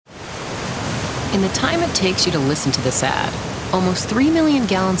In the time it takes you to listen to this ad, almost 3 million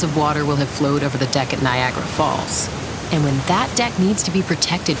gallons of water will have flowed over the deck at Niagara Falls. And when that deck needs to be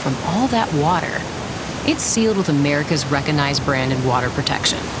protected from all that water, it's sealed with America's recognized brand in water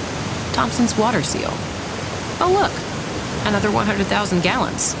protection, Thompson's Water Seal. Oh look, another 100,000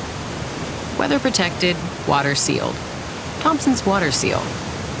 gallons. Weather protected, water sealed. Thompson's Water Seal.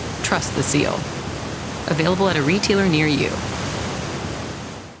 Trust the seal. Available at a retailer near you.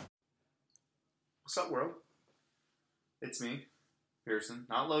 What's up, world? It's me, Pearson,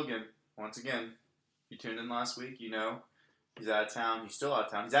 not Logan. Once again, you tuned in last week, you know he's out of town. He's still out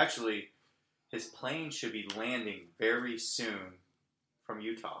of town. His plane should be landing very soon from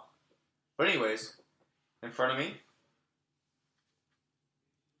Utah. But anyways, in front of me,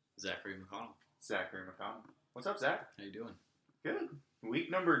 Zachary McConnell. What's up, Zach? How you doing? Good.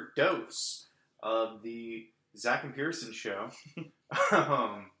 Week number dose of the Zach and Pearson show.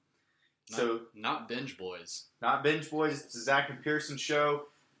 Not Binge Boys. Not Binge Boys. It's the Zach and Pearson show.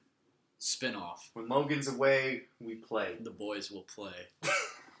 Spin-off. When Logan's away, we play. The boys will play.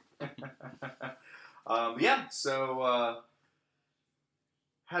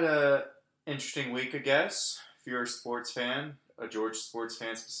 Had a interesting week, I guess. If you're a sports fan, a Georgia sports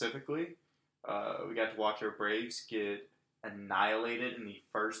fan specifically, we got to watch our Braves get annihilated in the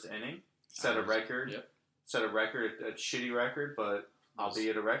first inning. Set a record. Yep. Set a record, a shitty record, but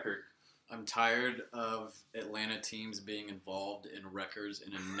albeit a record. I'm tired of Atlanta teams being involved in records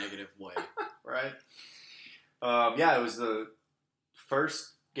in a negative way. Right. It was the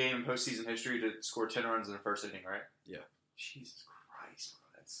first game in postseason history to score 10 runs in the first inning, right? Yeah. Jesus Christ, bro.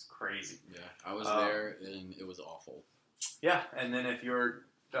 That's crazy. Yeah, I was there, and it was awful. Yeah, and then if you're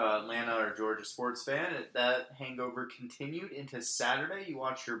Atlanta or Georgia sports fan, that hangover continued into Saturday. You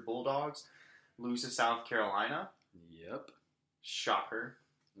watched your Bulldogs lose to South Carolina. Yep. Shocker.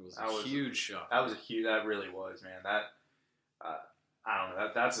 It was a huge shock. That really was, man. That, I don't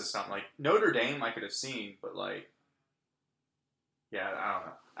know. That's just something like Notre Dame I could have seen, but like, yeah, I don't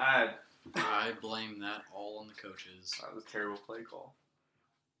know. I blame that all on the coaches. That was a terrible play call.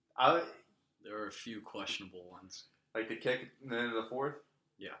 There were a few questionable ones. Like the kick in the end of the fourth?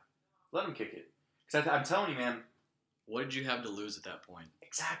 Yeah. Let him kick it. Because I'm telling you, man. What did you have to lose at that point?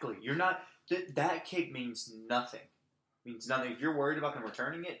 Exactly. You're not... That kick means nothing. Means nothing. If you're worried about them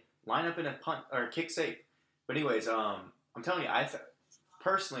returning it, line up in a punt or kick safe. But anyways, I'm telling you,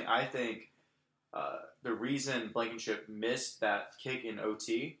 personally, I think the reason Blankenship missed that kick in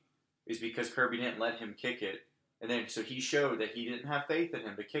OT is because Kirby didn't let him kick it. And then, so he showed that he didn't have faith in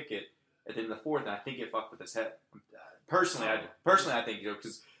him to kick it at the end of the fourth, and I think it fucked with his head. Personally, I think,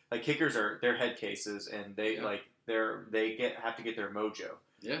 because like kickers they're head cases, and they have to get their mojo.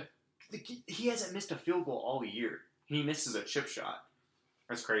 Yeah. He hasn't missed a field goal all year. He misses a chip shot.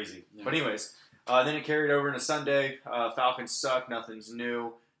 That's crazy. Yeah. But anyways, then it carried over into Sunday. Falcons suck. Nothing's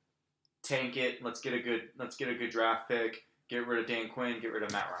new. Tank it. Let's get a good draft pick. Get rid of Dan Quinn. Get rid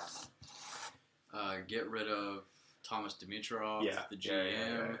of Matt Ryan. Get rid of Thomas Dimitrov, the GM.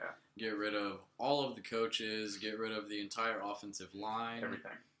 Yeah. Get rid of all of the coaches. Get rid of the entire offensive line.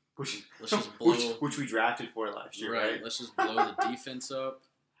 Everything. Let's just blow. Which we drafted for last year, right? Let's just blow the defense up.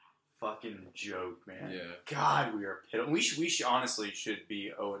 Fucking joke, man. Yeah. God, we are pitiful. We honestly should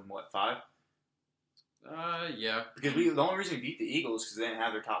be 5? Yeah. Because the only reason we beat the Eagles is because they didn't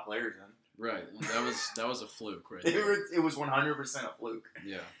have their top players in. Right. That was a fluke, right? It was 100% a fluke.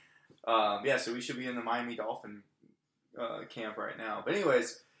 Yeah. So we should be in the Miami Dolphin camp right now. But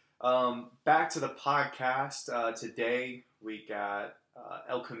anyways, back to the podcast. Today we got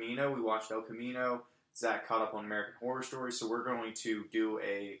El Camino. We watched El Camino. Zach caught up on American Horror Story, so we're going to do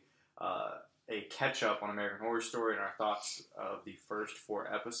a catch-up on American Horror Story and our thoughts of the first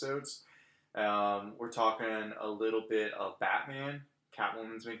 4 episodes. We're talking a little bit of Batman.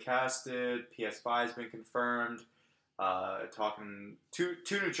 Catwoman's been casted. PS5's been confirmed. Talking two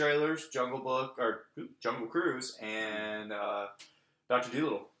new trailers, Jungle Cruise, and Dr.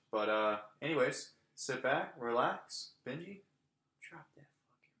 DoLittle. But anyways, sit back, relax, Benji, drop that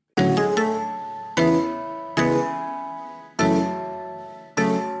fucking.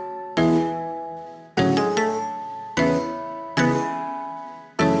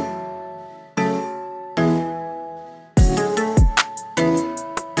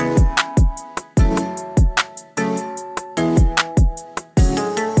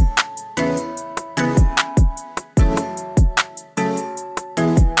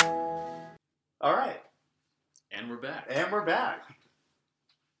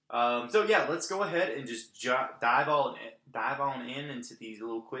 Let's go ahead and just dive on into these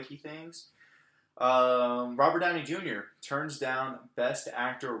little quickie things. Robert Downey Jr. turns down Best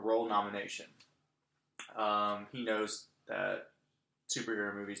Actor role nomination. He knows that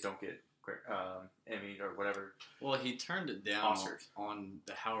superhero movies don't get Emmy or whatever. Well, he turned it down Oscars on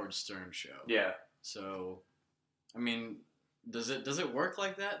the Howard Stern show. Yeah. So, I mean, does it work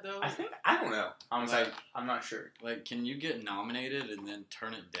like that though? I don't know. Honestly, I'm not sure. Like, can you get nominated and then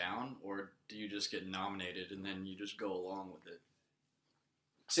turn it down, or do you just get nominated and then you just go along with it?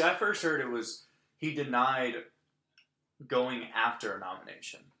 See, I first heard it was he denied going after a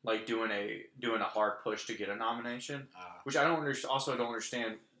nomination, like doing a hard push to get a nomination, which I don't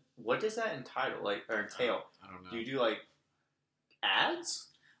understand. What does that entail? I don't know. Do you do like ads?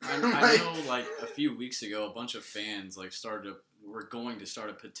 I know, like a few weeks ago, a bunch of fans were going to start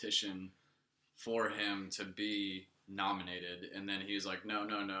a petition for him to be nominated, and then he was like, "No, I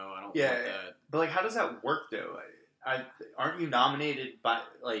don't want that." But like, how does that work though? Aren't you nominated by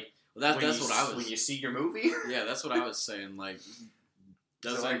like? Well, that's what I was. When you see your movie. Yeah, that's what I was saying. Like,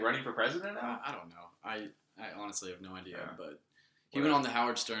 does it like running for president now? I don't know. I honestly have no idea. Yeah. But he went on the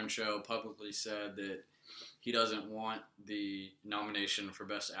Howard Stern show, publicly said that he doesn't want the nomination for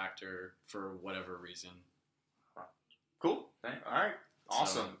Best Actor for whatever reason. Cool. All right.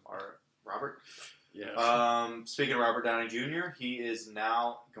 Awesome. Robert. Yeah. Speaking of Robert Downey Jr., he is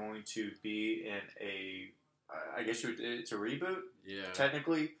now going to be in I guess it's a reboot. Yeah.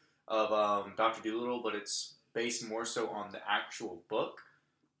 Technically. Of Dr. DoLittle, but it's based more so on the actual book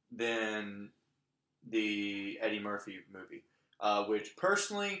than the Eddie Murphy movie, which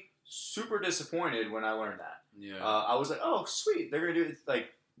personally super disappointed when I learned that. Yeah, I was like, oh sweet, they're gonna do it.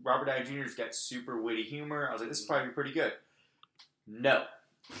 Like Robert Downey Jr.'s got super witty humor. I was like, this is probably pretty good. No,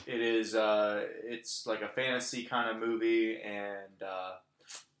 it is. It's like a fantasy kind of movie, and I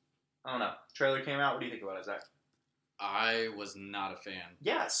don't know. Trailer came out. What do you think about it, Zach? I was not a fan.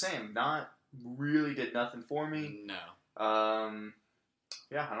 Yeah, same. Not really did nothing for me. No.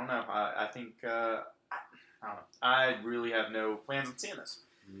 Yeah, I don't know. I think I don't know. I really have no plans on seeing this.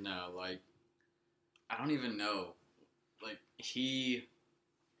 No, like I don't even know. Like he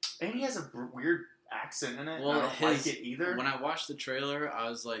has a weird accent in it. Well, I don't like it either. When I watched the trailer, I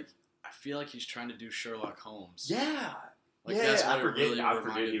was like, I feel like he's trying to do Sherlock Holmes. Yeah. Like, that's what I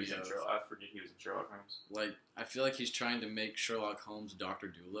forget he was in Sherlock Holmes. Like, I feel like he's trying to make Sherlock Holmes Dr.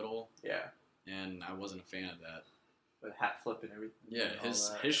 DoLittle. Yeah. And I wasn't a fan of that. The hat flip and everything. Yeah,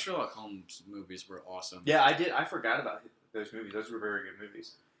 his Sherlock Holmes movies were awesome. Yeah, I did. I forgot about those movies. Those were very good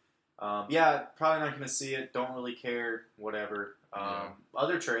movies. Yeah, probably not going to see it. Don't really care. Whatever.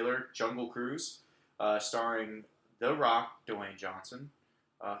 Other trailer, Jungle Cruise, starring The Rock, Dwayne Johnson.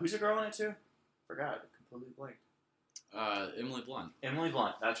 Who's the girl in it too? Forgot. Completely blanked. Emily Blunt. Emily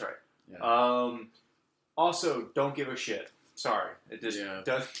Blunt, that's right. Yeah. Also, don't give a shit. Sorry. It just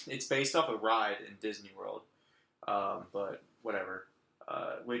does. It's based off a ride in Disney World. But whatever.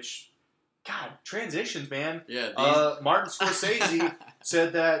 Which, God, transitions, man. Yeah. Martin Scorsese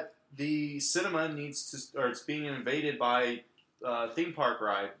said that the cinema it's being invaded by theme park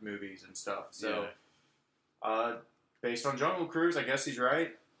ride movies and stuff. So, based on Jungle Cruise, I guess he's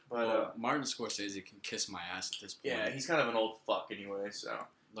right. But Martin Scorsese can kiss my ass at this point. Yeah, he's kind of an old fuck anyway, so.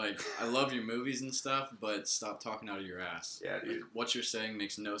 Like, I love your movies and stuff, but stop talking out of your ass. Yeah, dude. Like, what you're saying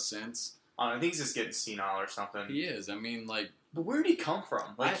makes no sense. I think he's just getting senile or something. He is. I mean, like... But where did he come from?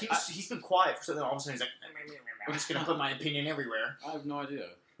 Like, he's been quiet for something, all of a sudden he's like, I'm just going to put my opinion everywhere. I have no idea.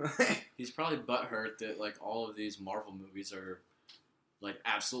 He's probably butthurt that, like, all of these Marvel movies are, like,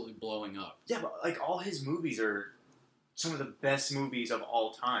 absolutely blowing up. Yeah, but, like, all his movies are some of the best movies of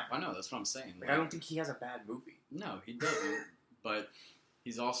all time. I know, that's what I'm saying. Like, I don't think he has a bad movie. No, he doesn't. But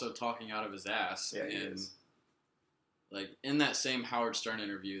he's also talking out of his ass. Yeah, he is. Like, in that same Howard Stern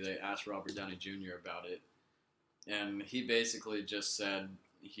interview, they asked Robert Downey Jr. about it. And he basically just said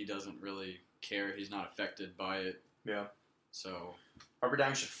he doesn't really care. He's not affected by it. Yeah. So... Robert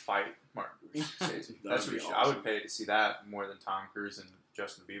Downey should fight Martin Scorsese. That's what awesome. I would pay to see that more than Tom Cruise and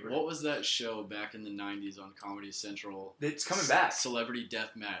Justin Bieber. What was that show back in the 90s on Comedy Central? It's coming back. Celebrity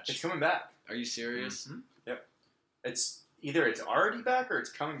Deathmatch. It's coming back. Are you serious? Mm-hmm. Yep. It's either it's already back or it's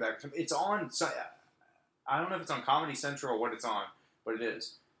coming back. It's on... I don't know if it's on Comedy Central or what it's on, but it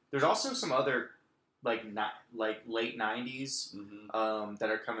is. There's also some other like late 90s that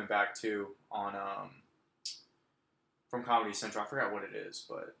are coming back too on from Comedy Central. I forgot what it is,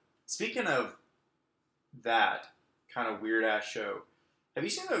 but speaking of that kind of weird ass show, have you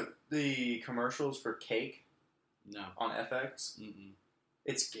seen the commercials for Cake? No. On FX?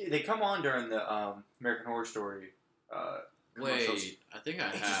 Mm-mm. They come on during the American Horror Story commercials. Wait, I think I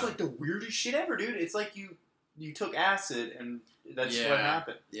have. It's just like the weirdest shit ever, dude. It's like you took acid and that's what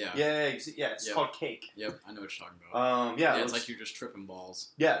happened. Yeah. Yeah, it's called Cake. Yep, I know what you're talking about. Yeah, it's like you're just tripping balls.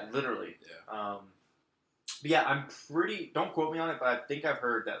 Yeah, literally. Yeah. yeah, I'm pretty. Don't quote me on it, but I think I've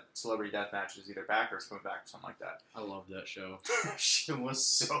heard that Celebrity Deathmatch is either back or it's coming back or something like that. I loved that show. Shit was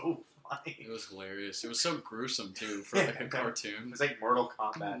so funny. It was hilarious. It was so gruesome too for like a cartoon. It was like Mortal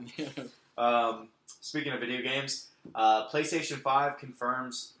Kombat. Yeah. Speaking of video games, PlayStation 5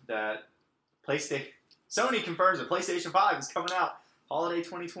 confirms that Sony confirms that PlayStation 5 is coming out holiday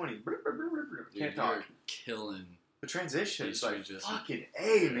 2020. Can't talk. Killing. The transition is like transitions. fucking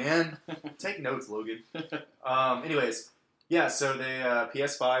A, man. Take notes, Logan. Anyways, yeah. So the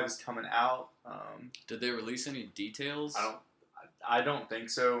PS5 is coming out. Did they release any details? I don't think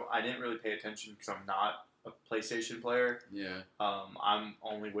so. I didn't really pay attention because I'm not a PlayStation player. Yeah. I'm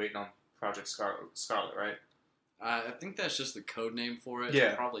only waiting on Project Scarlet, right? I think that's just the code name for it. Yeah.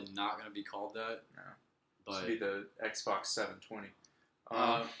 It's probably not going to be called that. No. But This would be the Xbox 720.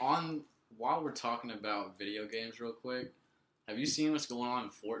 while we're talking about video games real quick, have you seen what's going on in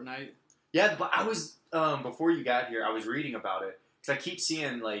Fortnite? Yeah, but I was, before you got here, I was reading about it. Because I keep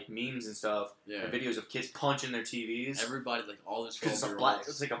seeing, like, memes and stuff, and videos of kids punching their TVs. Everybody, like, all this Because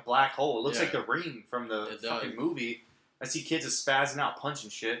it's like a black hole. It looks like the Ring from the fucking movie. I see kids just spazzing out,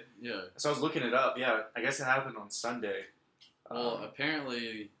 punching shit. Yeah. So I was looking it up. Yeah, I guess it happened on Sunday. Well,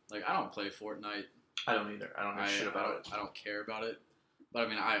 apparently, like, I don't play Fortnite. I don't either. I don't know shit about it. I don't care about it. But, I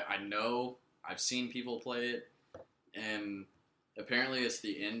mean, I know, I've seen people play it, and apparently it's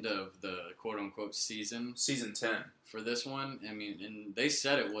the end of the quote-unquote season. Season 10. For this one, I mean, and they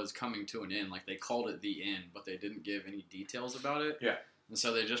said it was coming to an end. Like, they called it the end, but they didn't give any details about it. Yeah. And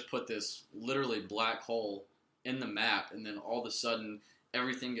so they just put this literally black hole in the map, and then all of a sudden,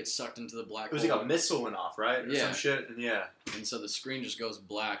 everything gets sucked into the black hole. It was like a missile went off, right? Or some shit, and And so the screen just goes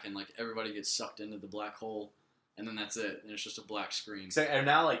black, and, like, everybody gets sucked into the black hole, and then that's it. And it's just a black screen. And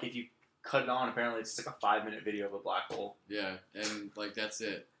now, like, if you cut it on, apparently it's like a 5-minute video of a black hole. Yeah, and, like, that's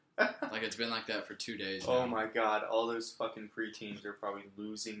it. Like, it's been like that for 2 days now. Oh my god, all those fucking preteens are probably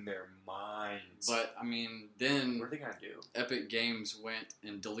losing their minds. But, I mean, then what are they gonna do? Epic Games went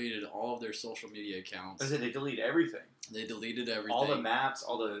and deleted all of their social media accounts. They delete everything. They deleted everything. All the maps,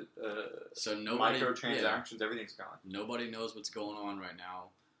 all the so nobody, microtransactions, everything's gone. Nobody knows what's going on right now.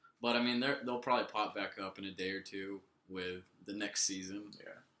 But, I mean, they'll probably pop back up in a day or two with the next season. Yeah.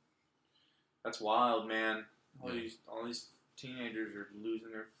 That's wild, man. All these teenagers are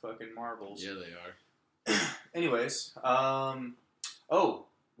losing their fucking marbles. Yeah, they are. Anyways,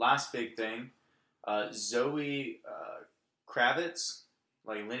 last big thing. Zoe Kravitz,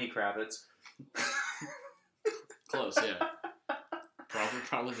 like Lenny Kravitz. Close, yeah.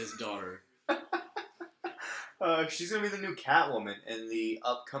 Probably his daughter. She's going to be the new Catwoman in the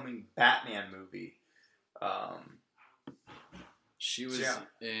upcoming Batman movie. She was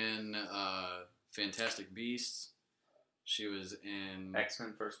in Fantastic Beasts. She was in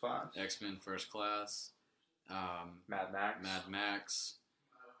X-Men First Class. Mad Max.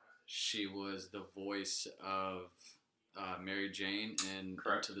 She was the voice of Mary Jane in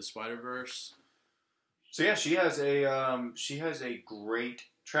Into the Spider-Verse. So yeah, she has a great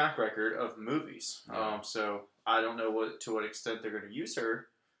track record of movies. So I don't know to what extent they're going to use her,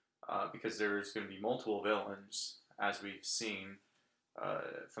 because there's going to be multiple villains, as we've seen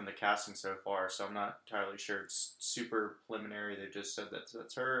from the casting so far. So I'm not entirely sure. It's super preliminary. They just said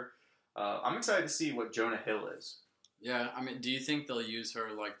that's her. I'm excited to see what Jonah Hill is. Yeah, I mean, do you think they'll use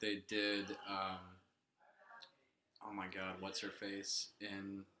her like they did? Oh my God, what's her face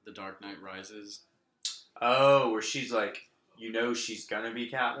in The Dark Knight Rises? Oh, where she's like, she's gonna be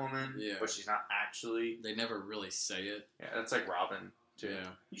Catwoman, but she's not actually. They never really say it. Yeah, that's like Robin too. Yeah,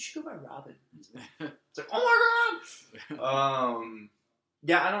 you should go by Robin. It's like, oh my god.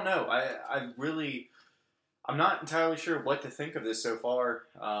 Yeah, I don't know. I'm not entirely sure what to think of this so far.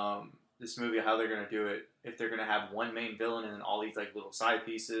 This movie, how they're gonna do it. If they're gonna have one main villain and then all these like little side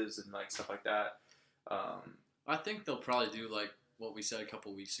pieces and like stuff like that. I think they'll probably do like what we said a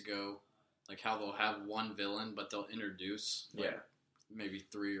couple weeks ago. Like how they'll have one villain, but they'll introduce maybe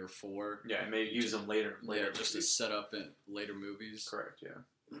 3 or 4. Yeah, and maybe use them later. Just to set up in later movies. Correct. Yeah.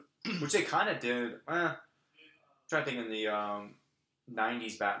 Which they kind of did. I'm trying to think in the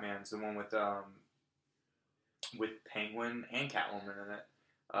 '90s Batman's, the one with Penguin and Catwoman in it.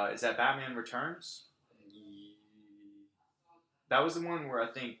 Is that Batman Returns? That was the one where I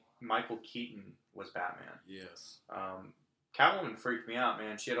think Michael Keaton was Batman. Yes. Catwoman freaked me out,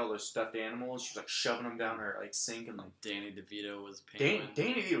 man. She had all those stuffed animals. She was like shoving them down her like sink and like. Danny DeVito was Penguin.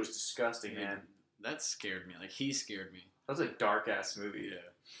 Danny DeVito was disgusting, man. That scared me. Like he scared me. That was a dark ass movie.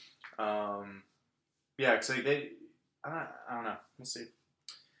 Yeah. Yeah. So I don't know.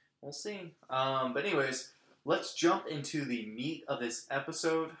 We'll see. But anyways, let's jump into the meat of this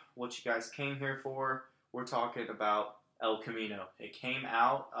episode. What you guys came here for. we're talking about El Camino. It came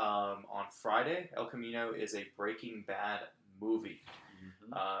out on Friday. El Camino is a Breaking Bad movie.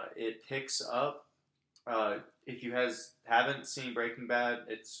 It picks up. If you haven't seen Breaking Bad,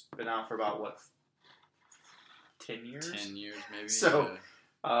 it's been out for about 10 years? 10 years, maybe. So,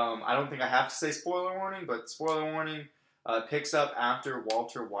 I don't think I have to say spoiler warning, but spoiler warning, picks up after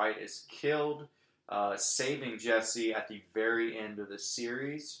Walter White is killed, saving Jesse at the very end of the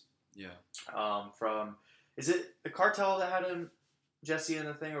series. Yeah. Is it the cartel that had Jesse in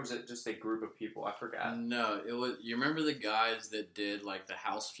the thing, or was it just a group of people? I forgot. No, it was. You remember the guys that did like the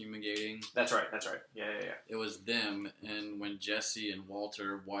house fumigating? That's right. Yeah. It was them, and when Jesse and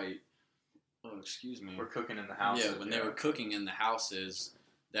Walter White, were cooking in the houses. Yeah, when they were cooking in the houses,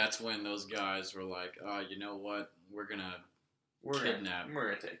 that's when those guys were like, you know what? We're gonna kidnap. We're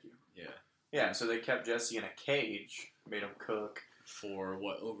gonna take you. Yeah. Yeah, and so they kept Jesse in a cage, made him cook for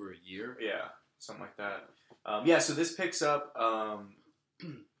over a year? Yeah, something like that. So this picks up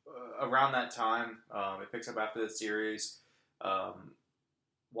around that time. It picks up after the series.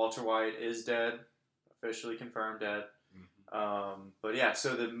 Walter White is dead, officially confirmed dead.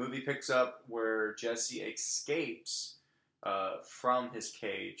 So the movie picks up where Jesse escapes from his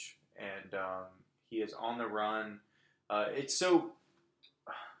cage, and he is on the run. It's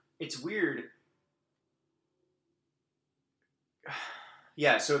weird.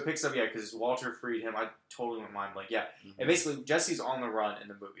 Yeah, so it picks up, because Walter freed him. I totally went mind blank. Yeah, and basically Jesse's on the run in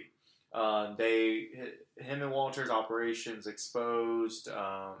the movie. Him and Walter's operations exposed,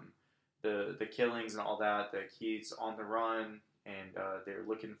 the killings and all that. That he's on the run, and they're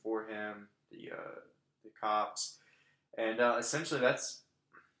looking for him, the cops, and essentially that's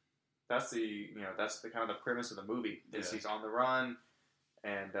the kind of the premise of the movie. Is he's on the run,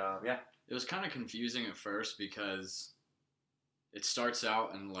 and it was kind of confusing at first because it starts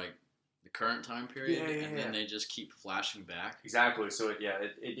out in like the current time period, and then they just keep flashing back. Exactly. So it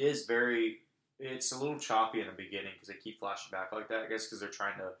is very. It's a little choppy in the beginning because they keep flashing back like that. I guess because they're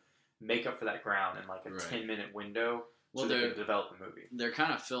trying to make up for that ground in like a 10-minute window. Well, so they can develop the movie. They're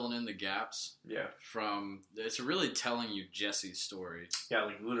kind of filling in the gaps. Yeah. It's really telling you Jesse's story. Yeah,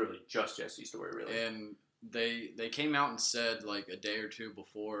 like literally just Jesse's story, really. And they came out and said like a day or two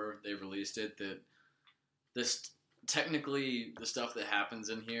before they released it that this. Technically, the stuff that happens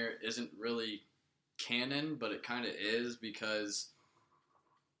in here isn't really canon, but it kind of is because,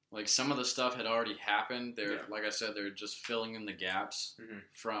 like, some of the stuff had already happened. Like I said, they're just filling in the gaps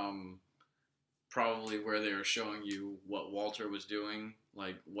from probably where they were showing you what Walter was doing,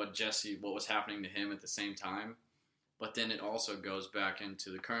 like what was happening to him at the same time. But then it also goes back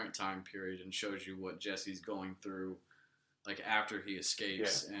into the current time period and shows you what Jesse's going through, like after he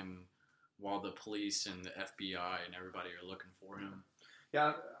escapes and while the police and the FBI and everybody are looking for him.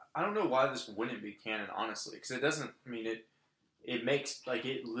 Yeah, I don't know why this wouldn't be canon, honestly, because it doesn't. I mean, it makes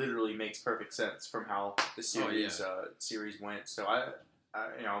it literally makes perfect sense from how the series went. So I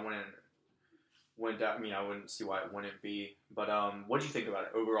wouldn't see why it wouldn't be. But what do you think about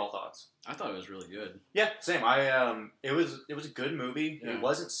it? Overall thoughts? I thought it was really good. Yeah, same. It was a good movie. Yeah. It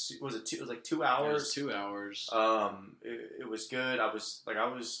wasn't. Was it 2 hours? It was 2 hours. It was good. I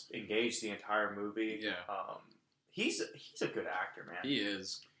was engaged the entire movie. Yeah. He's a good actor, man. He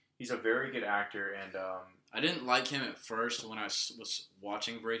is. He's a very good actor, and I didn't like him at first when I was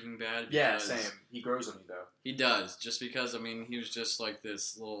watching Breaking Bad. Yeah, same. He grows on me though. He does, just because he was just like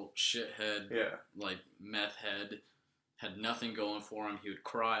this little shithead, like meth head, had nothing going for him. He would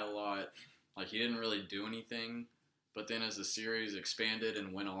cry a lot, like he didn't really do anything. But then as the series expanded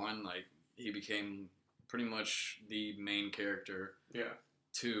and went on, like he became pretty much the main character. Yeah.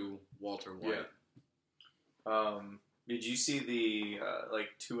 To Walter White. Yeah. Did you see the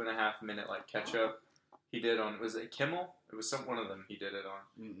 2.5 minute catch up he did on, was it Kimmel? It was one of them he did it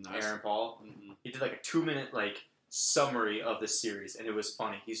on. Aaron Paul. Mm-hmm. He did a 2 minute summary of the series, and it was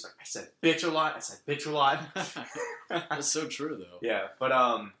funny. He's like, I said bitch a lot. That's so true though. Yeah, but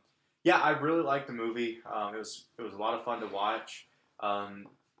I really liked the movie. It was a lot of fun to watch.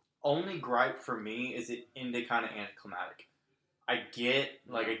 Only gripe for me is it ended kind of anticlimactic. I get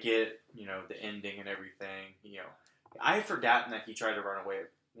the ending and everything. I had forgotten that he tried to run away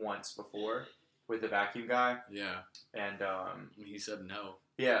once before with the vacuum guy. Yeah. And he said no.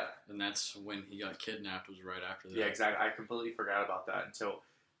 Yeah. And that's when he got kidnapped, was right after that. Yeah, exactly. I completely forgot about that until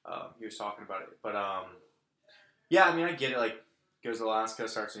he was talking about it. But I get it. Goes to Alaska,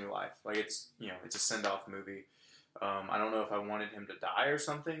 starts a new life. It's a send-off movie. I don't know if I wanted him to die or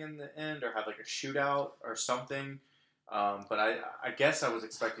something in the end, or have a shootout or something. But I guess I was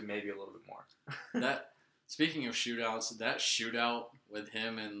expecting maybe a little bit more. Speaking of shootouts, that shootout with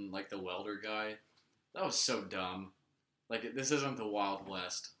him and the welder guy, That was so dumb. Like, this isn't the Wild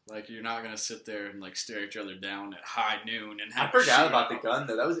West. Like, you're not gonna sit there and like stare each other down at high noon and have. I forgot about the gun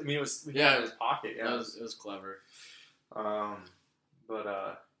though. That was, I mean, it was in his pocket. Yeah, it was clever.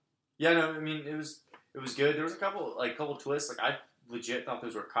 Yeah, no, I mean, it was good. There was a couple twists. Like, I legit thought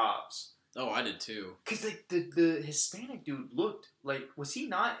those were cops. Oh, I did too. Because like the Hispanic dude looked like, was he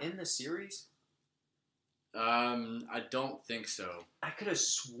not in the series? I don't think so. I could have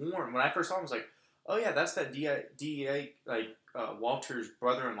sworn when I first saw him, I was like, oh yeah, that's that DEA like Walter's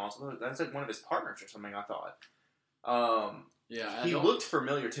brother-in-law. That's like one of his partners or something. I thought. Yeah, he looked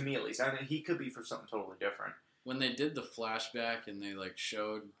familiar to me at least. I mean, he could be for something totally different. When they did the flashback and they like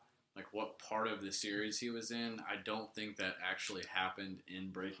showed like what part of the series he was in, I don't think that actually happened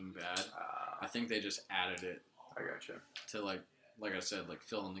in Breaking Bad. I think they just added it. I gotcha. To like I said, like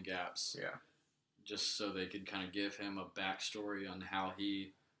fill in the gaps. Yeah. Just so they could kind of give him a backstory on how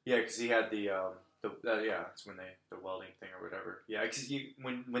he. Yeah, because he had the it's when the welding thing or whatever. Yeah, because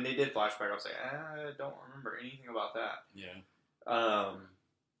when they did flashback, I was like, I don't remember anything about that. Yeah.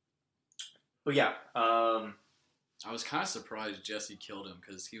 But yeah. I was kind of surprised Jesse killed him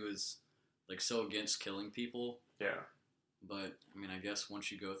because he was like so against killing people. Yeah. But I mean, I guess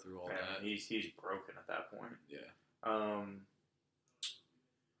once you go through all that, he's broken at that point. Yeah.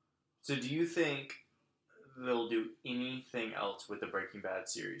 So do you think they'll do anything else with the Breaking Bad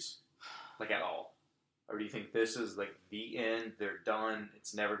series, like at all, or do you think this is like the end? They're done.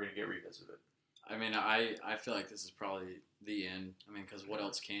 It's never going to get revisited. I mean, I feel like this is probably the end. I mean, because what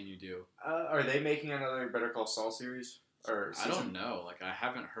else can you do? Are they making another Better Call Saul series? Or I don't know. Like, I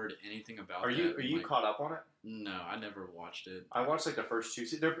haven't heard anything about. Are you like, caught up on it? No, I never watched it. I watched like the first two.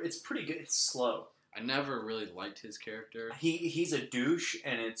 It's pretty good. It's slow. I never really liked his character. He's a douche,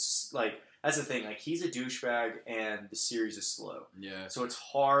 and it's like that's the thing. Like he's a douchebag, and the series is slow. Yeah. So it's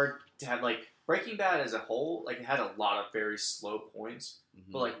hard to have like Breaking Bad as a whole. Like it had a lot of very slow points,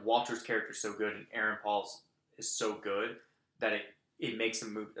 but like Walter's character is so good, and Aaron Paul's is so good that it makes the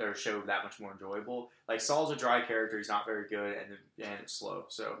movie or show that much more enjoyable. Like Saul's a dry character; he's not very good, and it's slow.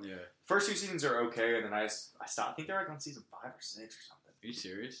 So yeah, first two seasons are okay, and then I stopped. I think they're like on season 5 or 6 or something. Are you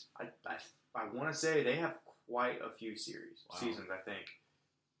serious? I want to say they have quite a few seasons. I think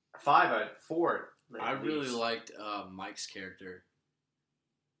 4. I really liked Mike's character.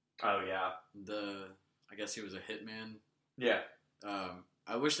 Oh yeah, I guess he was a hitman. Yeah.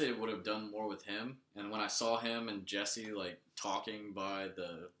 I wish they would have done more with him. And when I saw him and Jesse like talking by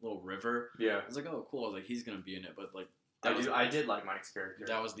the little river, yeah, I was like, oh cool. I was like, he's gonna be in it. But like, I did like Mike's character.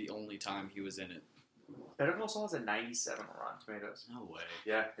 That was the only time he was in it. Better Call Saul has a 97 on Rotten Tomatoes. No way.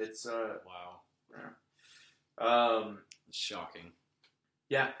 Yeah, it's wow. Yeah. It's shocking.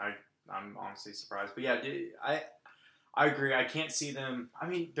 Yeah, I'm honestly surprised, but yeah, I agree. I can't see them. I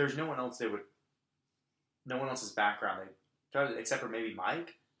mean, there's no one else no one else's background except for maybe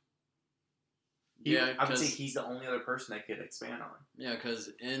Mike. I would say he's the only other person they could expand on. Yeah,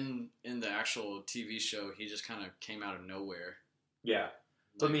 because in the actual TV show, he just kind of came out of nowhere. Yeah.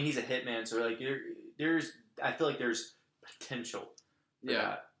 But I mean, he's a hitman, so like I feel like there's potential for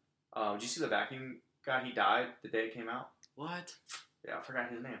that. Did you see the vacuum guy? He died the day it came out. What? Yeah, I forgot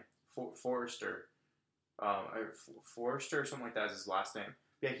his name. Forrester. Forrester or something like that is his last name.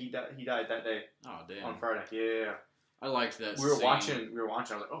 Yeah, he died that day. Oh damn. On Friday. Yeah. I liked that. We were watching. I was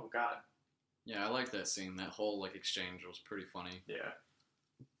like, oh god. Yeah, I liked that scene. That whole like exchange was pretty funny. Yeah.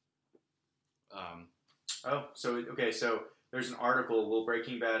 So there's an article, will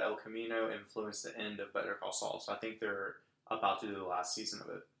Breaking Bad El Camino influence the end of Better Call Saul? So I think they're about to do the last season of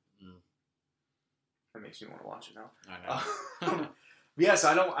it. That makes me want to watch it now. I know. Yes,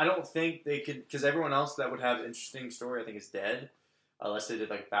 I don't think they could, because everyone else that would have an interesting story I think is dead, unless they did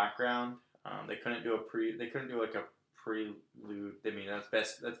like background. They couldn't do like a prelude. I mean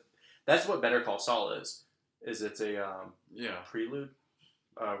that's what Better Call Saul is it's a prelude,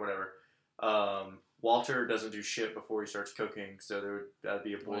 whatever. Walter doesn't do shit before he starts cooking, so that'd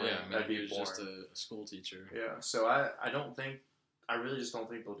be a boring. Well, yeah, I mean, that'd be he was boring. just a school teacher. Yeah, so I really just don't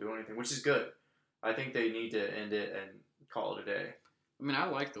think they'll do anything, which is good. I think they need to end it and call it a day. I mean, I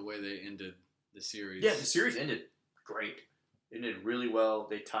like the way they ended the series. Yeah, the series ended great. It ended really well.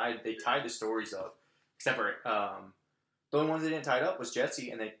 They tied the stories up, except for the only ones they didn't tie it up was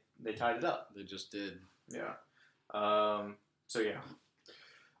Jesse, and they tied it up. They just did. Yeah. So yeah,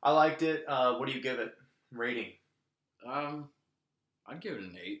 I liked it. What do you give it? Rating? I'd give it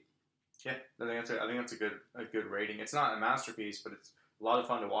an 8. Yeah, I think that's a good rating. It's not a masterpiece, but it's a lot of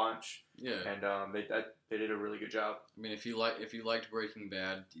fun to watch. Yeah, and they did a really good job. I mean, if you liked Breaking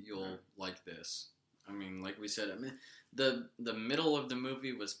Bad, you'll like this. I mean, like we said, I mean, the middle of the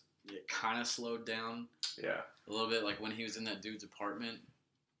movie was it kind of slowed down. Yeah. A little bit, like when he was in that dude's apartment.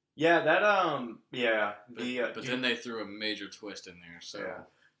 Yeah, that yeah. But then they threw a major twist in there. So yeah,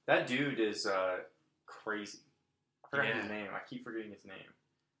 that dude is crazy. I forgot his name. I keep forgetting his name.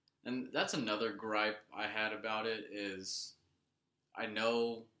 And that's another gripe I had about it is, I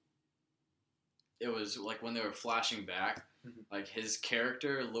know it was like when they were flashing back, like his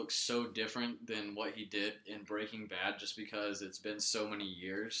character looks so different than what he did in Breaking Bad, just because it's been so many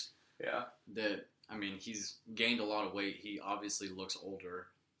years. Yeah. That, I mean, he's gained a lot of weight. He obviously looks older.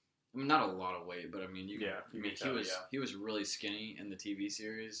 I mean, not a lot of weight, but I mean, he was really skinny in the TV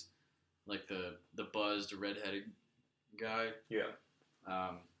series, like the buzzed redheaded guy. Yeah.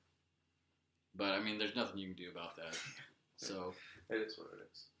 But I mean, there's nothing you can do about that. So it is what it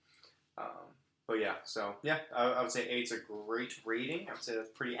is. But yeah, so yeah, I would say 8's a great rating. I would say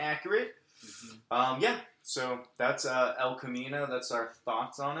that's pretty accurate. Mm-hmm. Yeah, so that's El Camino. That's our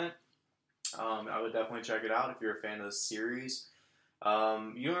thoughts on it. I would definitely check it out if you're a fan of the series. You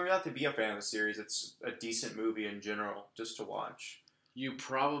don't really have to be a fan of the series. It's a decent movie in general, just to watch. You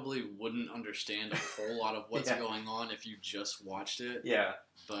probably wouldn't understand a whole lot of what's going on if you just watched it. Yeah.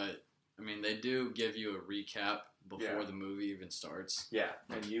 But, I mean, they do give you a recap before the movie even starts. Yeah,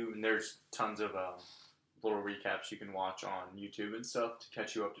 and there's tons of little recaps you can watch on YouTube and stuff to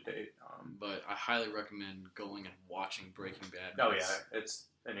catch you up to date. But I highly recommend going and watching Breaking Bad. Oh, yeah. It's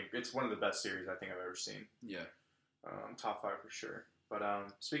one of the best series I think I've ever seen. Yeah. Top 5 for sure. But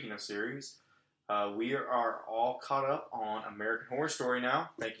speaking of series, we are all caught up on American Horror Story now.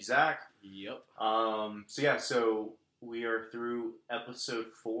 Thank you, Zach. Yep. So we are through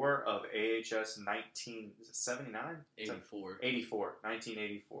episode 4 of AHS 1979? 84.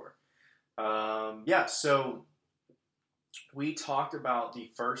 1984. So we talked about the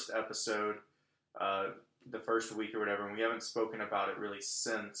first episode, the first week or whatever, and we haven't spoken about it really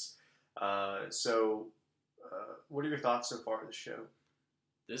since. What are your thoughts so far of the show?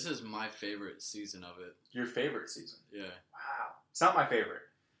 This is my favorite season of it. Your favorite season? Yeah. Wow. It's not my favorite.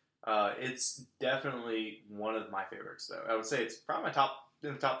 It's definitely one of my favorites, though. I would say it's probably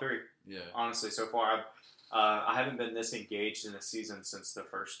in the top 3. Yeah. Honestly, so far, I haven't been this engaged in a season since the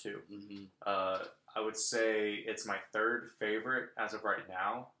first 2. Mm-hmm. I would say it's my 3rd favorite as of right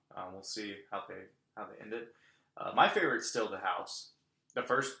now. We'll see how they end it. My favorite's still The House. The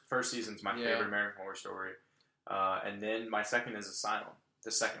first season's my favorite American Horror Story. And then my second is Asylum,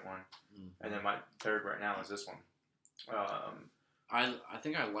 the second one. Mm-hmm. And then my 3rd right now is this one. I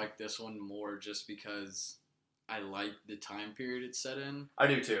think I like this one more just because I like the time period it's set in. I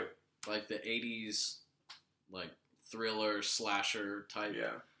do too. Like the 80s, like thriller, slasher type.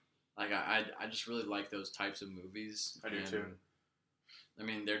 Yeah. Like I just really like those types of movies. I do too. I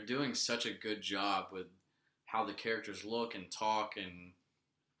mean, they're doing such a good job with how the characters look and talk, and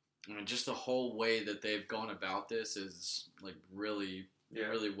I mean, just the whole way that they've gone about this is like really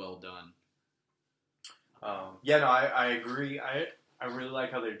well done. I agree. I really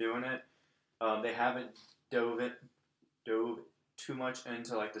like how they're doing it. They haven't dove too much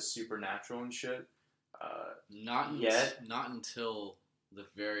into like the supernatural and shit. Not yet. Not until the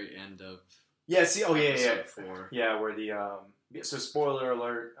very end of. Yeah. See. Oh yeah. Episode 4. Yeah. Where the so spoiler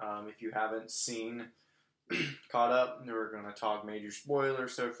alert. If you haven't seen Caught Up, we're gonna talk major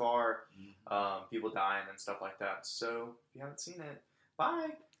spoilers so far. Mm-hmm. People dying and stuff like that. So if you haven't seen it, bye.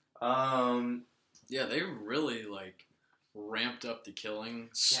 Yeah, they really like ramped up the killing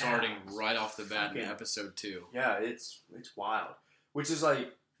starting right off the bat in episode 2. Yeah, it's wild. Which is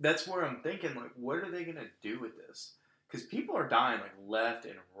like, that's where I'm thinking, like, what are they gonna do with this? Because people are dying like left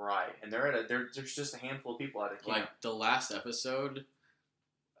and right, and there's just a handful of people at a camp. Like the last episode,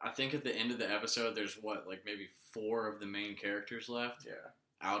 I think at the end of the episode, there's maybe 4 of the main characters left. Yeah.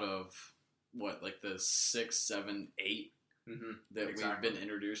 Out of like the 6, 7, 8 that we've been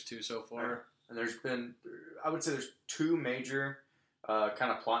introduced to so far. Right. And there's been, I would say, there's 2 major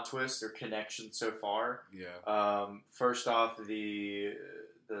kind of plot twists or connections so far. Yeah. First off, the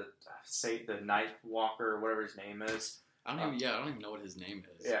Night Walker, whatever his name is. I don't even know what his name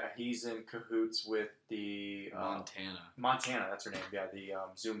is. Yeah, he's in cahoots with the Montana, that's her name. Yeah, the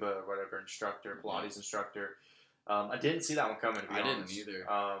Zumba or whatever instructor, Pilates instructor. I didn't see that one coming. To be honest. Didn't either.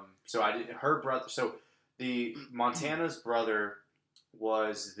 So I did. Her brother. So the Montana's brother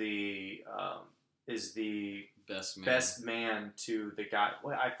was the best man to the guy.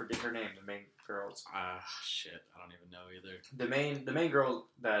 Well, I forget her name. The main girl's. Shit, I don't even know either. The main girl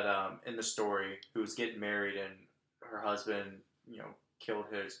that in the story who's getting married and her husband, killed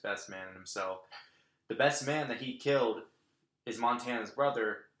his best man and himself. The best man that he killed is Montana's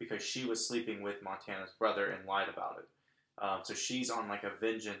brother because she was sleeping with Montana's brother and lied about it. So she's on like a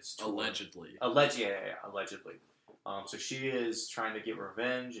vengeance tour. Allegedly. Allegedly. So she is trying to get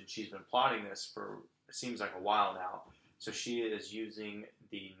revenge, and she's been plotting this for, it seems like a while now. So she is using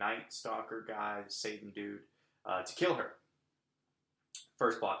the Night Stalker guy, the Satan dude, to kill her.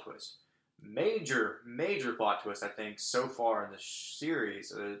 First plot twist. Major plot twist, I think, so far in the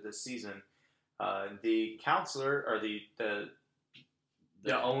series, this season. The counselor, or the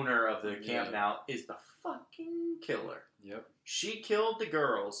owner of the camp now, is the fucking killer. Yep. She killed the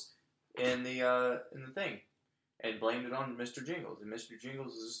girls in the thing, and blamed it on Mr. Jingles. And Mr.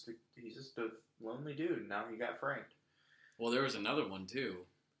 Jingles is he's just a lonely dude. And now he got framed. Well, there was another one too.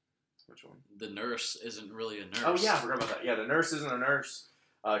 Which one? The nurse isn't really a nurse. Oh yeah, I forgot about that. Yeah, the nurse isn't a nurse.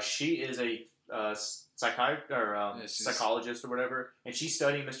 She is a psychologist or whatever, and she's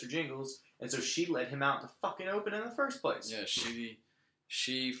studying Mr. Jingles, and so she let him out to fucking open in the first place. Yeah,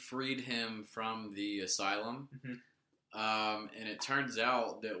 she freed him from the asylum. Mm-hmm. And it turns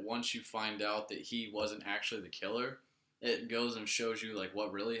out that once you find out that he wasn't actually the killer, it goes and shows you like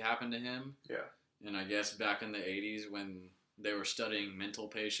what really happened to him. Yeah. And I guess back in the 80s when they were studying mental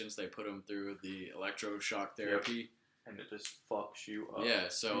patients, they put them through the electroshock therapy. Yep. And it just fucks you up. Yeah,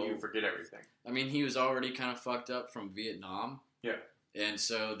 so you forget everything. I mean, he was already kind of fucked up from Vietnam. Yeah. And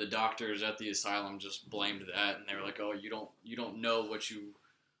so the doctors at the asylum just blamed that, and they were like, "Oh, you don't know what you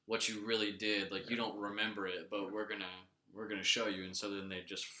really did. Like, you don't remember it, but we're gonna show you." And so then they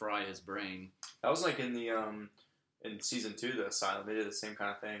just fry his brain. That was like in the in season 2, the asylum. They did the same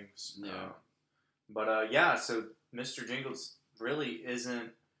kind of things. Yeah. So Mr. Jingles really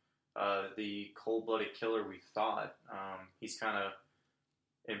isn't the cold-blooded killer we thought. He's kind of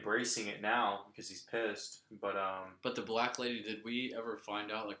embracing it now because he's pissed. But the black lady, did we ever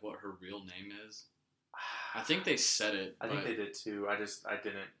find out like what her real name is? I think they said it. I think they did too. I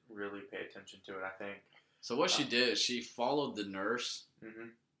didn't really pay attention to it, I think. So what she did is she followed the nurse, mm-hmm.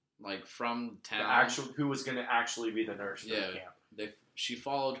 like from town. Who was going to actually be the nurse for the camp. She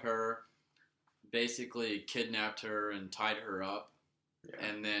followed her, basically kidnapped her and tied her up. Yeah.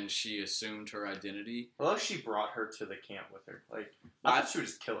 And then she assumed her identity. Well, she brought her to the camp with her. Like, I thought she would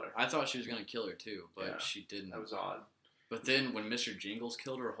just kill her. I thought she was going to kill her too, but she didn't. That was odd. But then when Mr. Jingles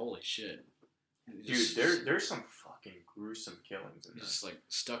killed her, holy shit. Dude, there's some fucking gruesome killings in there. Just like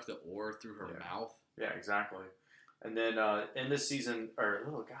stuck the oar through her mouth. Yeah, exactly. And then in this season, I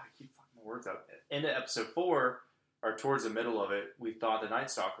keep fucking my words up. Into episode 4, or towards the middle of it, we thought the Night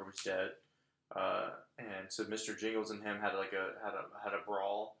Stalker was dead. And so Mr. Jingles and him had a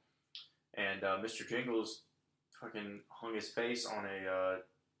brawl, and Mr. Jingles fucking hung his face on a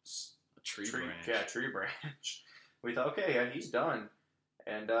tree branch. Yeah, tree branch. We thought, okay, yeah, he's done.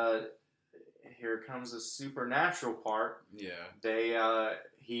 And here comes the supernatural part. Yeah.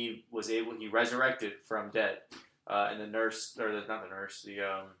 He resurrected from dead, and the nurse, or not the nurse,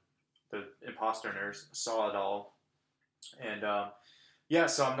 the imposter nurse saw it all, and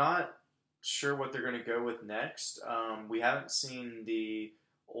so I'm not sure what they're going to go with next. We haven't seen the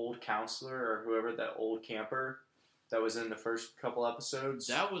old counselor or whoever, that old camper that was in the first couple episodes.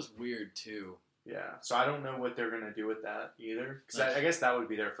 That was weird too. Yeah, so I don't know what they're going to do with that either. Because I guess that would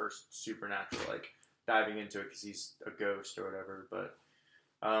be their first supernatural, like, diving into it because he's a ghost or whatever. But,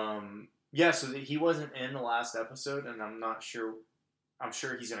 so he wasn't in the last episode, and I'm not sure. I'm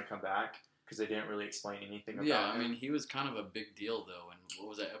sure he's going to come back because they didn't really explain anything about him. Yeah, I mean, he was kind of a big deal, though. And what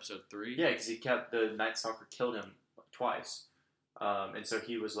was that, episode 3? Yeah, because the Night Stalker killed him twice. And so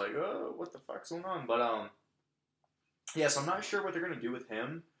he was like, oh, what the fuck's going on? But, so I'm not sure what they're going to do with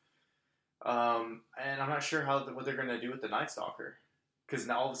him. And I'm not sure what they're going to do with the Night Stalker. Because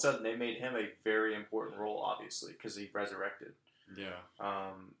now all of a sudden they made him a very important role, obviously, because he resurrected. Yeah.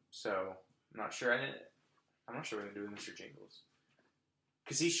 So I'm not sure. I'm not sure what they're going to do with Mr. Jingles.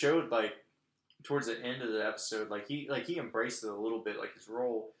 Because he showed, like, towards the end of the episode, he embraced it a little bit, like his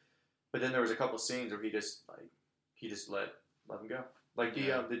role. But then there was a couple scenes where he just let him go. Like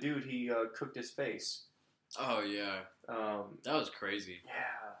the dude, he cooked his face. Oh yeah. That was crazy.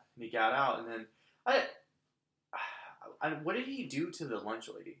 Yeah, and he got out, and then what did he do to the lunch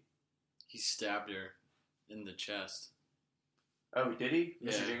lady? He stabbed her in the chest. Oh, did he?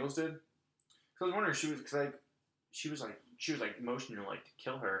 Yeah. Mr. Jingles did. So I was wondering, she was motioning to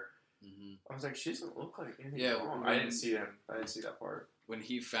kill her. Mm-hmm. I was like, she doesn't look like anything wrong. I didn't see that part. When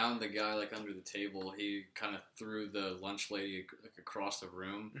he found the guy under the table, he kind of threw the lunch lady across the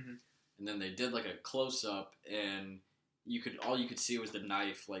room, mm-hmm. and then they did a close up, and all you could see was the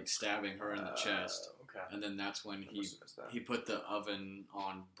knife stabbing her in the chest. Okay. And then that's when he put the oven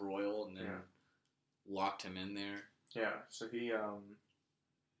on broil and then locked him in there. Yeah. So he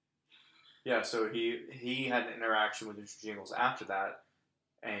Yeah, so he had an interaction with Mr. Jingles after that,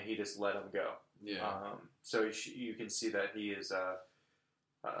 and he just let him go. Yeah. So you can see that he is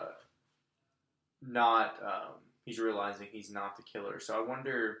not. He's realizing he's not the killer. So I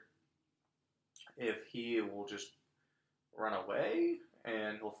wonder if he will just run away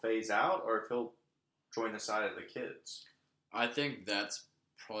and he'll phase out, or if he'll join the side of the kids. I think that's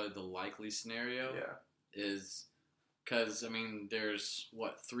probably the likely scenario. Yeah. Is because, I mean, there's,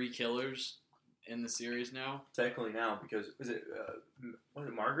 3 killers in the series now? Technically now, because, was it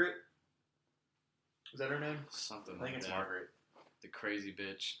Margaret? Is that her name? Something like that. I think it's Margaret. The crazy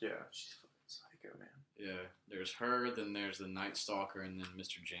bitch. Yeah, she's fucking psycho, man. Yeah, there's her, then there's the Night Stalker, and then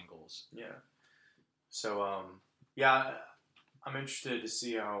Mr. Jingles. Yeah. So, yeah, I'm interested to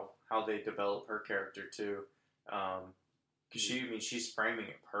see how they develop her character, too. Because she's framing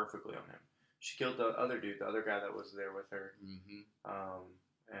it perfectly on him. She killed the other dude, the other guy that was there with her. Mm-hmm.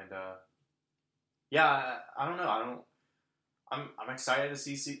 Yeah, I don't know. I'm excited to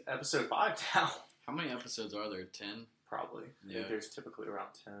see episode 5 now. How many episodes are there? 10? Probably. Yeah. There's typically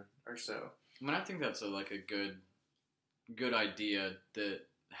around 10 or so. I mean, I think that's a good idea, that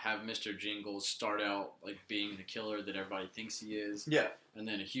have Mr. Jingles start out like being the killer that everybody thinks he is. Yeah. And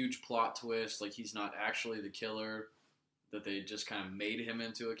then a huge plot twist, like he's not actually the killer, that they just kind of made him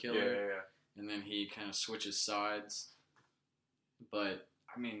into a killer. Yeah. And then he kind of switches sides. But,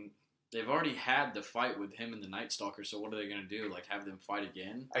 I mean, they've already had the fight with him and the Night Stalker, so what are they going to do? Like, have them fight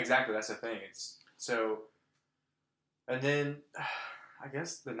again? Exactly, that's the thing. And then, I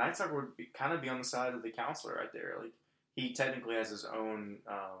guess the Night Stalker would kind of be on the side of the counselor right there. Like, he technically has his own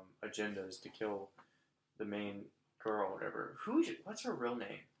agendas to kill the main girl or whatever. What's her real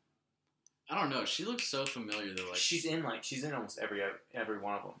name? I don't know. She looks so familiar though. Like she's in almost every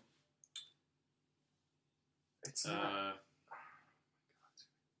one of them. It's not. Oh my God,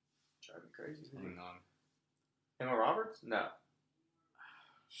 it's driving me crazy. Hang on. Emma Roberts? No.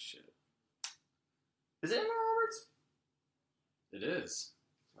 Shit. Is it Emma Roberts? It is.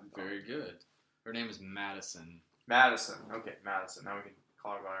 Very good. Her name is Madison. Madison. Okay, Madison. Now we can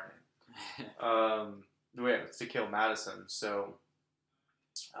call her by her name. Yeah, it's to kill Madison. So,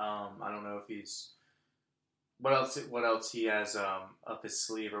 I don't know if he's what else he has up his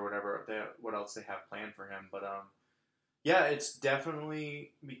sleeve or whatever. What else they have planned for him? But yeah, it's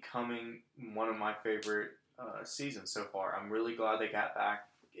definitely becoming one of my favorite seasons so far. I'm really glad they got back.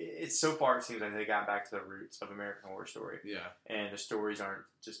 It seems like they got back to the roots of American Horror Story. Yeah, and the stories aren't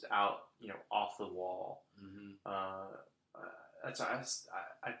just out, off the wall. Mm-hmm.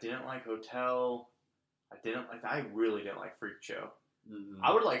 I didn't like Hotel. I really didn't like Freak Show. Mm-hmm.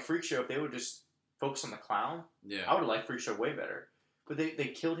 I would like Freak Show if they would just focus on the clown. Yeah, I would like Freak Show way better. But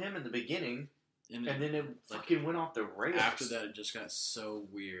they killed him in the beginning, and then it fucking went off the rails. After that, it just got so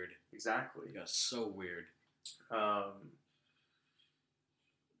weird. Exactly, it got so weird.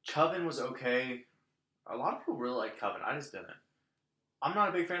 Coven was okay. A lot of people really like Coven. I just didn't. I'm not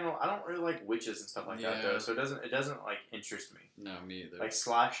a big fan of. I don't really like witches and stuff like that though. So it doesn't like interest me. No, me either. Like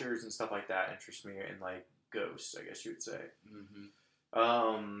slashers and stuff like that interest me, and like ghosts, I guess you would say.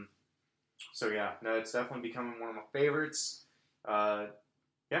 Mm-hmm. So yeah, no, it's definitely becoming one of my favorites. Yeah,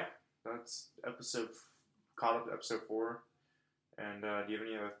 that's caught up to episode 4. And do you have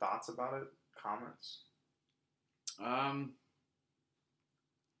any other thoughts about it? Comments?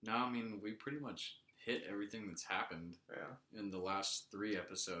 No, I mean, we pretty much hit everything that's happened in the last 3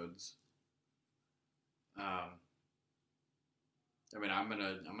 episodes. I mean, I'm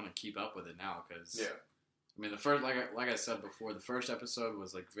gonna keep up with it now because I mean, the first, like I said before, the first episode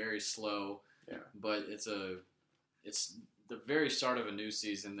was like very slow. Yeah. But it's the very start of a new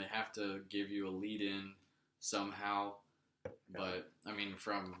season. They have to give you a lead in somehow. Yeah. But I mean,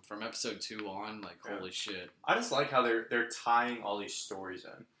 from episode 2 on, like holy shit! I just like how they're tying all these stories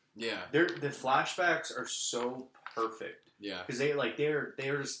in. Yeah, the flashbacks are so perfect. Yeah, because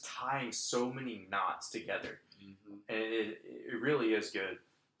they're just tying so many knots together, and it really is good.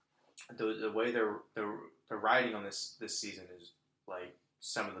 The way the writing on this season is like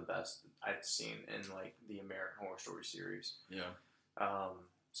some of the best I've seen in like the American Horror Story series. Yeah.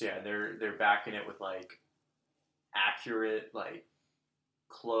 So yeah, they're backing it with like accurate like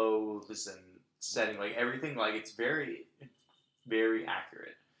clothes and setting, like everything, like it's very, very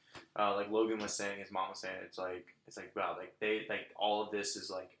accurate. Like Logan was saying, his mom was saying, it's like wow, like they like all of this is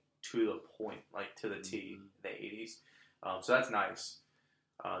like to the point, like to the T, in the 80s. So that's nice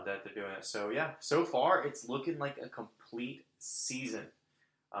that they're doing it. So yeah, so far it's looking like a complete season.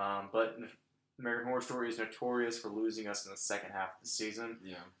 But American Horror Story is notorious for losing us in the second half of the season.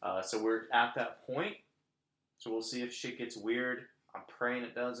 Yeah. So we're at that point. So we'll see if shit gets weird. I'm praying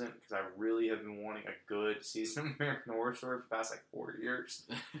it doesn't because I really have been wanting a good season of American Horror Story for the past like 4 years.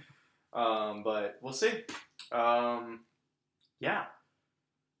 But we'll see. Yeah.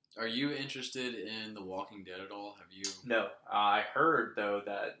 Are you interested in The Walking Dead at all? Have you? No. I heard though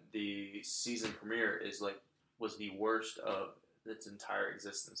that the season premiere was the worst of its entire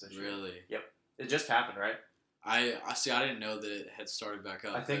existence this year. Really? Yep. It just happened, right? I see. I didn't know that it had started back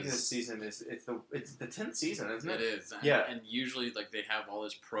up. I think this season it's the 10th season, isn't it? It is. Yeah. And usually, like, they have all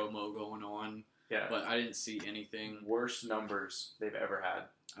this promo going on. Yeah. But I didn't see anything. Worst numbers they've ever had.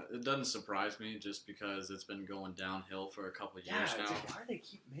 It doesn't surprise me just because it's been going downhill for a couple of years now. Like, why do they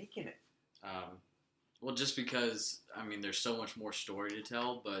keep making it? Well, just because there's so much more story to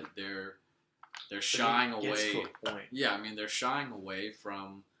tell, but they're shying away. To a point. Yeah, they're shying away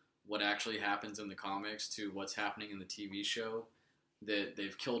from what actually happens in the comics to what's happening in the TV show. That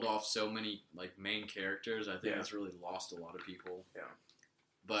they've killed off so many like main characters. I think it's really lost a lot of people. Yeah.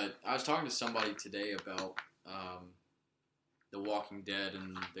 But I was talking to somebody today about The Walking Dead,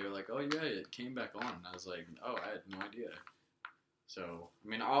 and they were like, "Oh yeah, it came back on." And I was like, "Oh, I had no idea." So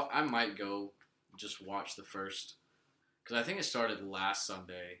I might go just watch the first, because I think it started last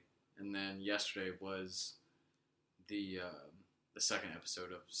Sunday, and then yesterday was the second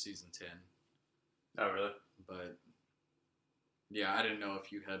episode of season 10. Oh really? But yeah, I didn't know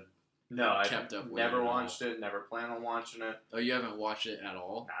if you had. No, I kept up with never watched it. Never plan on watching it. Oh, you haven't watched it at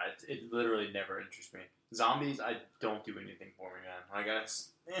all? Nah, it literally never interests me. Zombies, I don't do anything for me, man. I guess,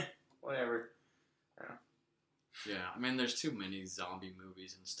 whatever. Yeah, there's too many zombie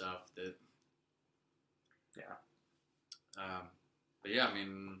movies and stuff that. Yeah. But yeah,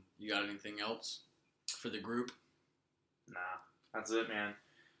 you got anything else for the group? Nah, that's it, man.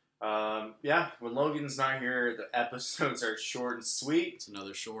 Yeah, when Logan's not here, the episodes are short and sweet. It's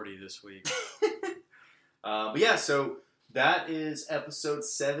another shorty this week. But yeah, so that is episode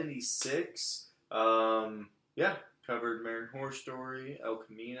 76. Yeah, covered American Horror Story, El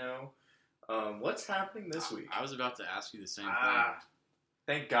Camino. What's happening this week? I was about to ask you the same thing.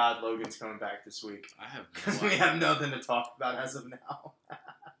 Thank God Logan's coming back this week. I have because we have nothing to talk about as of now.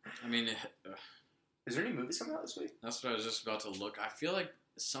 Is there any movies coming out this week? That's what I was just about to look. I feel like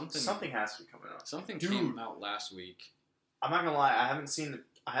something has to be coming out. Something came out last week. I'm not gonna lie. I hadn't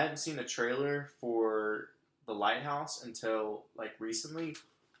seen the trailer for The Lighthouse until like recently.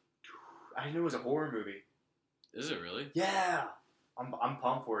 I knew it was a horror movie. Is it really? Yeah, I'm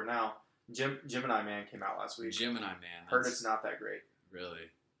pumped for it now. Gemini Man came out last week. Gemini Man. Heard it's not that great.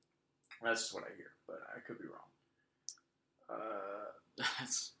 Really? That's just what I hear, but I could be wrong.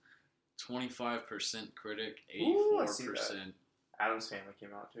 That's 25% critic, 84%. Adam's Family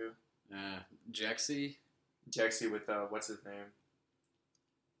came out too. Jexy with what's his name?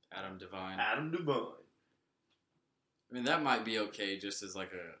 Adam Devine. That might be okay just as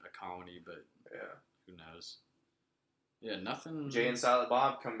like a comedy, but who knows? Yeah, nothing. Jay and Silent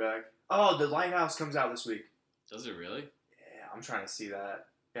Bob come back. Oh, The Lighthouse comes out this week. Does it really? Yeah, I'm trying to see that.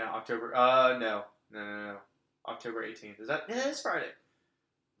 Yeah, October. No. October 18th. Is that? Yeah, it's Friday.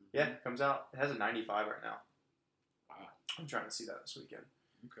 Yeah, it comes out. It has a 95 right now. Wow. I'm trying to see that this weekend.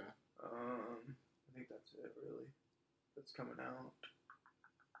 Okay. I think that's it, really. That's coming out.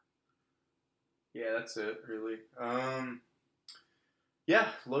 Yeah, that's it, really. Yeah,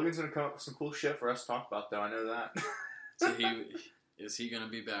 Logan's gonna come up with some cool shit for us to talk about, though. I know that. So is he gonna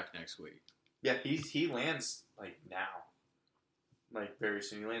be back next week? Yeah, he lands like now, like very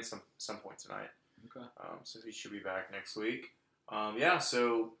soon. He lands some point tonight. Okay. So he should be back next week. Yeah.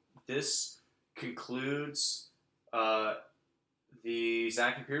 So this concludes the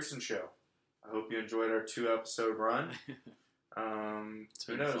Zach and Pearson show. I hope you enjoyed our 2-episode run.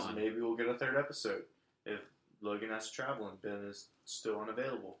 Who knows? Fun. Maybe we'll get a 3rd episode if Logan has to travel and Ben is still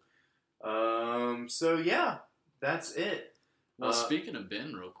unavailable. So yeah, that's it. Well, speaking of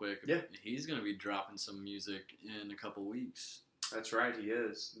Ben, real quick, yeah, he's gonna be dropping some music in a couple weeks. That's right, he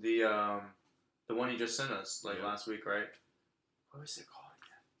is. The one he just sent us last week, right? What was it called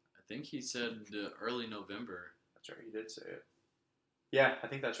again? I think he said early November. That's right, he did say it. Yeah, I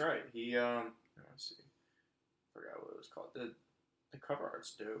think that's right. He let's see, forgot what it was called. The cover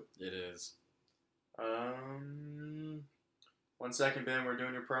art's dope. It is. 1 second, Ben. We're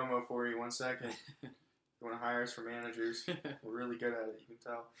doing your promo for you. 1 second. You want to hire us for managers? We're really good at it. You can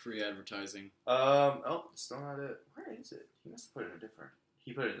tell. Free advertising. Oh, still not it. Where is it? He must have put it in a different.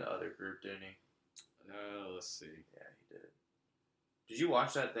 He put it in the other group, didn't he? Let's see. Yeah, he did. Did you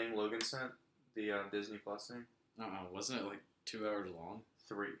watch that thing Logan sent? The Disney Plus thing? Wasn't it like 2 hours long?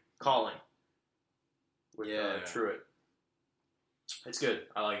 3. Calling. With Truett. It's good.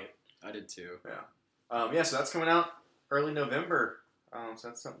 I like it. I did too. Yeah. Yeah, so that's coming out early November. So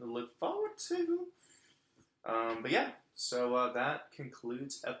that's something to look forward to. But yeah, so that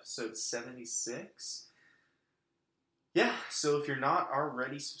concludes episode 76. Yeah, so if you're not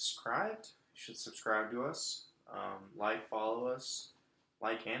already subscribed, you should subscribe to us. Follow us.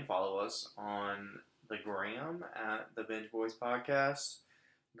 Like and follow us on the gram at the Binge Boys Podcast.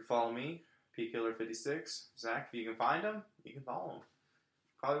 You can follow me, PKiller56. Zach, if you can find him, you can follow him.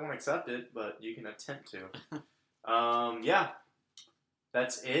 Probably won't accept it, but you can attempt to. Yeah,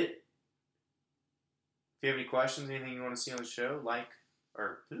 that's it. If you have any questions, anything you want to see on the show,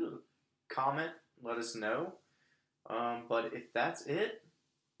 comment, let us know. But if that's it,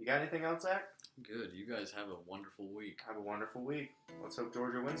 you got anything else, Zach? Good. You guys have a wonderful week. Have a wonderful week. Let's hope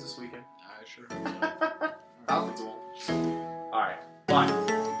Georgia wins this weekend. I sure hope so. Falcons won't. All right.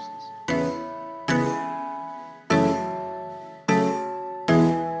 Bye.